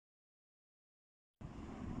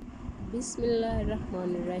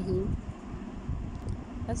Bismillahirrahmanirrahim.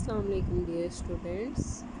 Assalamu alaikum, dear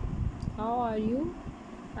students. How are you?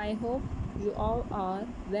 I hope you all are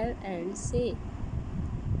well and safe.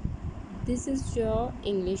 This is your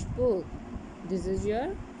English book. This is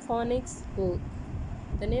your phonics book.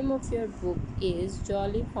 The name of your book is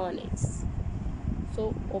Jolly Phonics.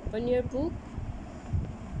 So open your book.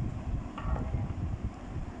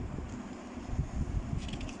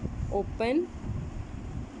 Open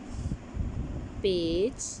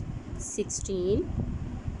page 16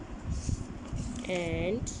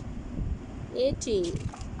 and 18.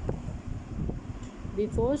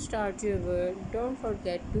 Before start your word, don't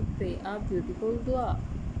forget to pray a beautiful dua.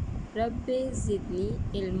 Rabbi zidni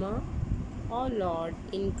ilma, oh Lord,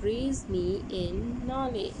 increase me in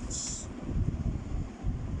knowledge.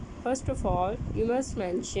 First of all, you must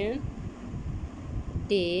mention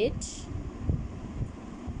date,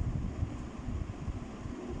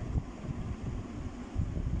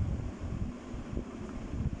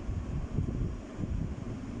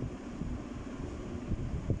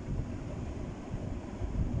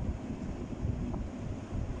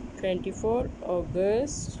 24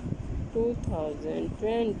 August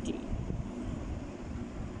 2020.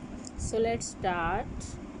 So let's start.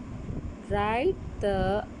 Write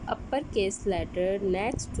the uppercase letter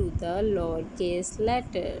next to the lowercase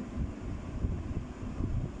letter.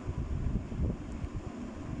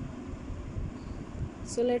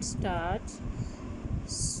 So let's start.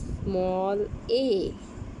 Small a.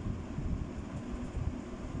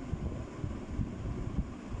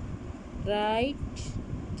 Write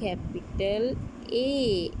capital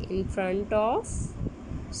A in front of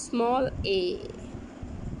small a.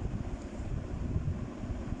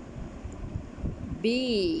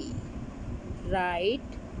 B. Write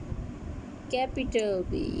capital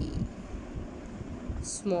B.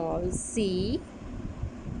 Small c.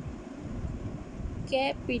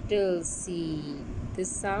 Capital C. The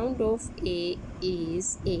sound of A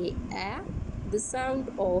is A. The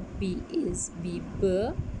sound of B is B.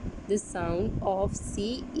 The sound of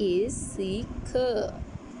C is C.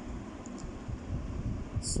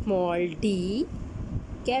 Small d.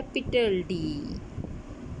 Capital D.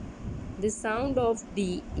 The sound of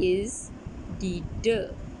D is D.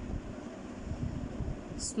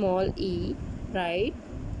 Small e. Write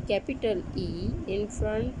capital E in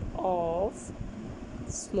front of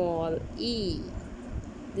small e.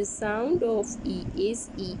 The sound of E is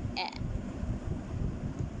E.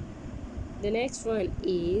 The next one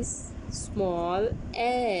is small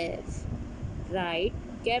f. Write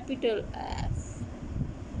capital F.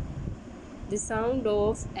 The sound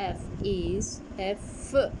of F is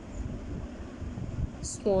F.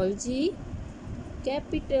 Small g.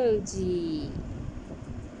 Capital G.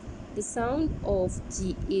 The sound of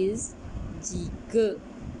G is G.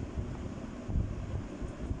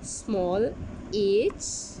 Small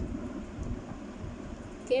h.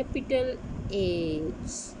 Capital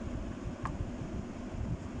H.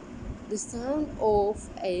 The sound of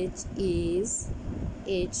H is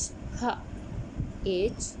H.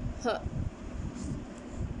 H.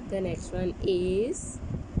 The next one is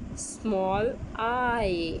small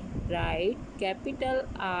I. Write capital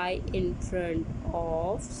I in front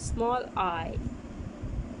of small I.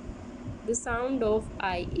 The sound of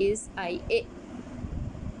I is IA.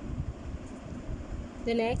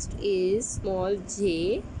 The next is small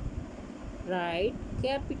j. Write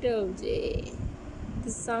capital J. The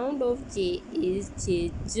sound of J is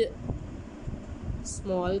J.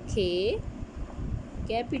 Small k.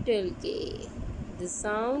 Capital K. The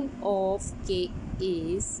sound of K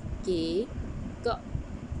is K.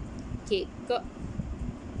 K.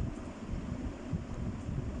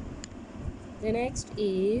 The next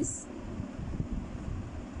is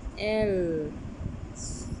L.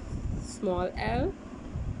 Small l.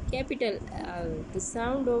 Capital L. The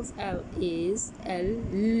sound of L is L.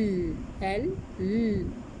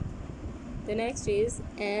 The next is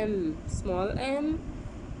M. Small m.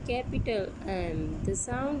 Capital M. The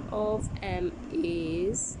sound of M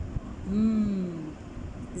is M.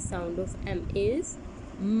 The sound of M is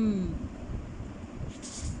M.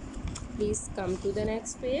 Please come to the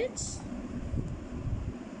next page.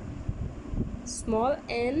 Small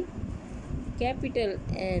n. Capital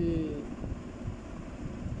N.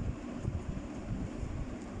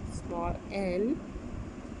 Small n.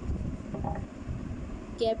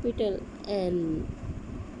 Capital N.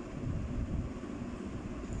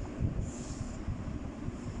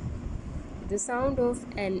 The sound of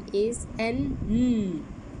N is N.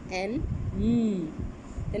 N.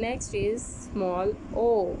 The next is small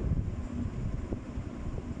o.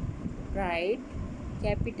 Write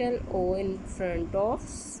capital O in front of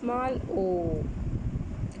small o.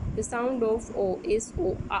 The sound of O is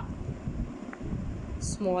O. A.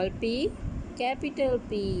 Small p, capital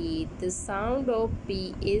P. The sound of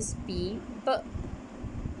P is P. B.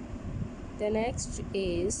 The next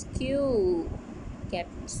is Q.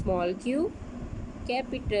 Small q,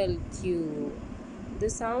 capital Q. The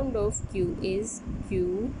sound of Q is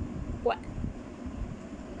Q. Qu.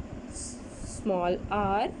 Small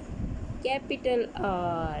r, capital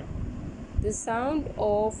R. The sound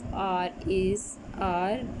of R is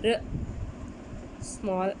R.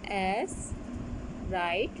 Small s,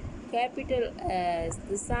 right, capital S.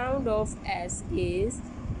 The sound of S is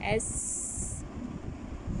S.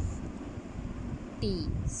 T.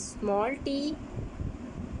 Small t,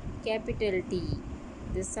 capital T.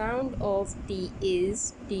 The sound of T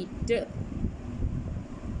is T.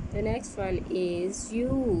 The next one is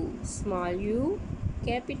U. Small u,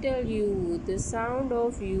 capital U. The sound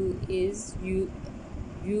of U is U.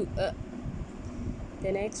 U.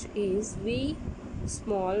 The next is V.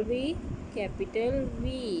 Small v, capital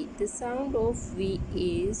V. The sound of V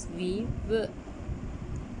is V. V.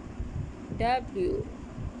 W.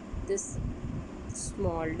 This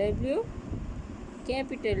small w,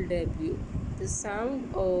 capital W. The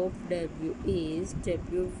sound of W is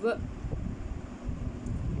W. V.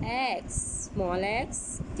 X. Small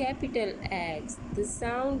x, capital X. The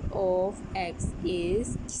sound of X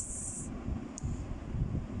is X.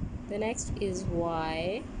 The next is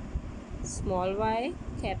Y. Small y,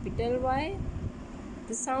 capital Y.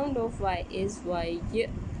 The sound of Y is Y. The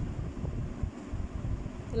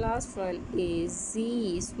last one is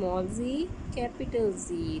Z. Small z, capital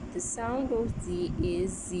Z. The sound of Z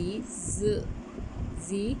is Z. Z.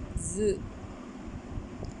 Z. Z.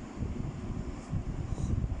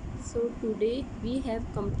 So today we have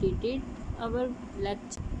completed our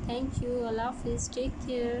lecture. Thank you. Allah Hafiz. Take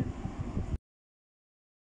care.